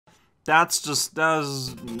That's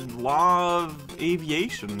law of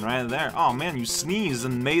aviation right there. Oh man, you sneezed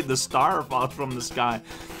and made the star fall from the sky.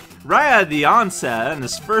 Right at the onset, in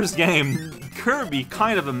this first game, Kirby,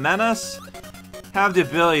 kind of a menace, have the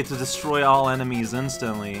ability to destroy all enemies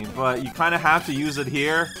instantly, but you kind of have to use it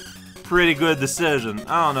here. Pretty good decision.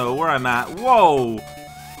 I don't know where I'm at. Whoa!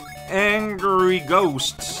 Angry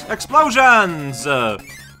ghosts. Explosions!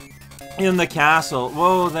 In the castle.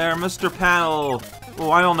 Whoa there, Mr. Panel. Oh,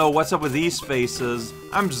 I don't know what's up with these faces.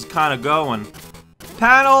 I'm just kind of going.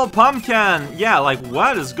 Panel Pumpkin! Yeah, like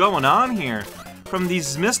what is going on here? From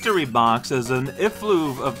these mystery boxes, an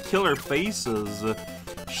effluve of killer faces,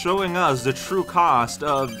 showing us the true cost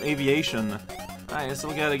of aviation. Alright, so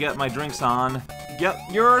we gotta get my drinks on. Get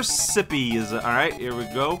your sippies. Alright, here we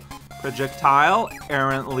go. Projectile,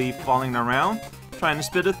 errantly falling around, trying to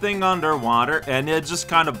spit a thing underwater, and it just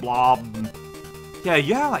kind of blobbed.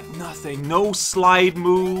 Yeah, like nothing. No slide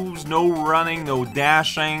moves, no running, no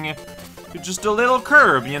dashing. Just a little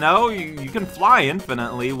curve, you know? You can fly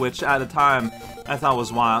infinitely, which at the time I thought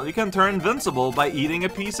was wild. You can turn invincible by eating a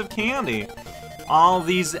piece of candy. All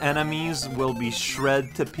these enemies will be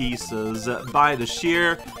shred to pieces by the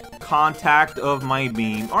sheer contact of my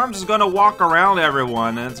beam. Or I'm just gonna walk around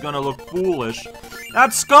everyone and it's gonna look foolish.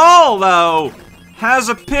 That skull, though, has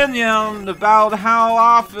opinion about how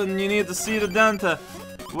often you need to see the dentist.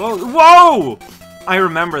 Whoa! I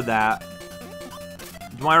remember that.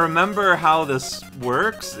 Do I remember how this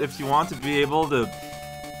works? If you want to be able to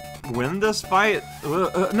win this fight?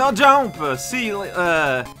 No, jump!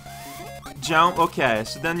 Jump, okay,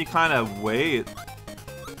 so then you kind of wait.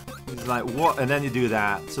 He's like, what? And then you do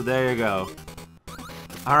that. So there you go.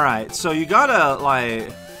 Alright, so you gotta,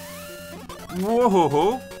 like...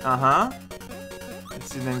 Whoa, uh-huh.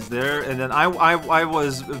 See things there, and then I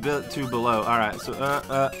was a bit too below. Alright, so,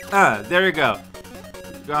 there you go.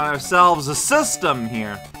 We got ourselves a system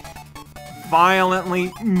here.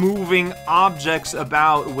 Violently moving objects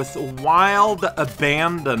about with wild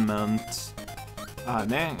abandonment.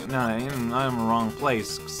 Dang, no, I'm in the wrong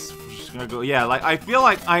place. Just gonna go, yeah, like, I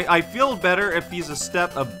feel better if he's a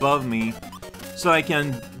step above me, so I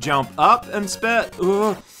can jump up and spit.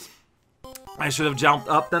 Ugh. I should have jumped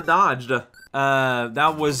up and dodged.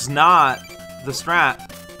 That was not the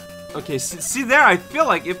strat. Okay, see there, I feel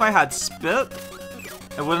like if I had spit,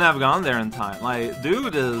 I wouldn't have gone there in time. Like,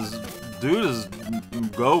 dude is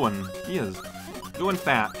going. He is going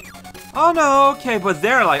fat. Oh no, okay, but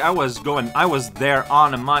there, like, I was there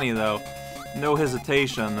on the money, though. No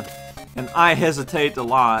hesitation. And I hesitate a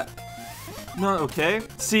lot. No, okay.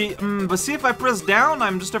 See, but see, if I press down,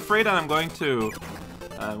 I'm just afraid that I'm going to...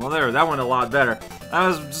 well, there, that went a lot better. I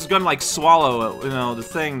was just gonna, like, swallow it, you know, the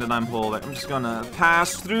thing that I'm holding. I'm just gonna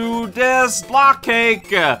pass through this block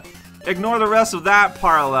cake. Ignore the rest of that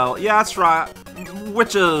parallel. Yeah, that's right.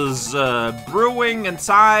 Which is, brewing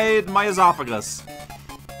inside my esophagus.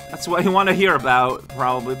 That's what you want to hear about,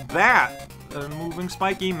 probably. That! A moving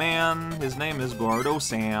spiky man. His name is Gordo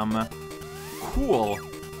Sam. Cool.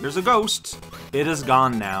 There's a ghost. It is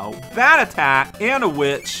gone now. Bat attack and a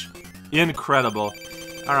witch. Incredible.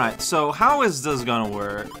 Alright, so how is this gonna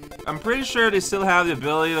work? I'm pretty sure they still have the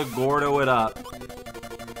ability to Gordo it up.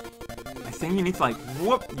 I think you need to, like,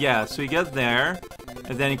 whoop. Yeah, so you get there,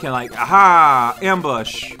 and then you can, like, aha!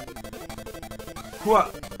 Ambush.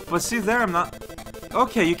 What? But see there, I'm not...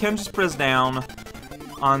 Okay, you can just press down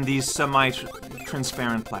on these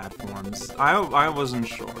semi-transparent platforms. I wasn't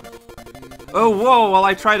sure. Oh, whoa, well,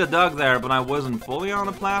 I tried to duck there, but I wasn't fully on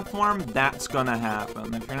the platform. That's gonna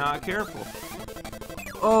happen if you're not careful.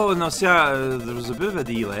 Oh, no, see, there was a bit of a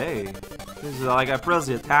delay. Like, I pressed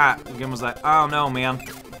the attack, the game was like, I don't know, man.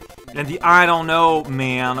 And the I don't know,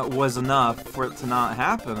 man, was enough for it to not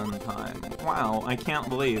happen in time. Wow, I can't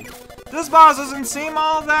believe. This boss doesn't seem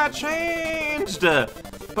all that changed!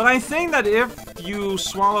 But I think that if you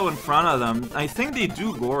swallow in front of them, I think they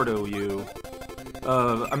do Gordo you.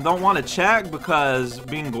 I don't want to check because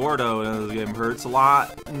being Gordo in this game hurts a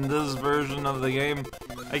lot in this version of the game.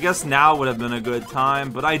 I guess now would have been a good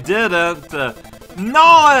time, but I didn't.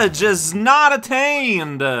 Knowledge is not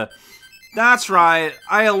attained! That's right,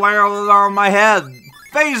 I learned it on my head.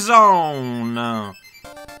 Phase Zone!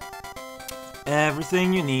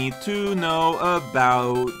 Everything you need to know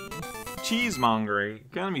about cheesemongery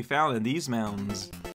can be found in these mountains.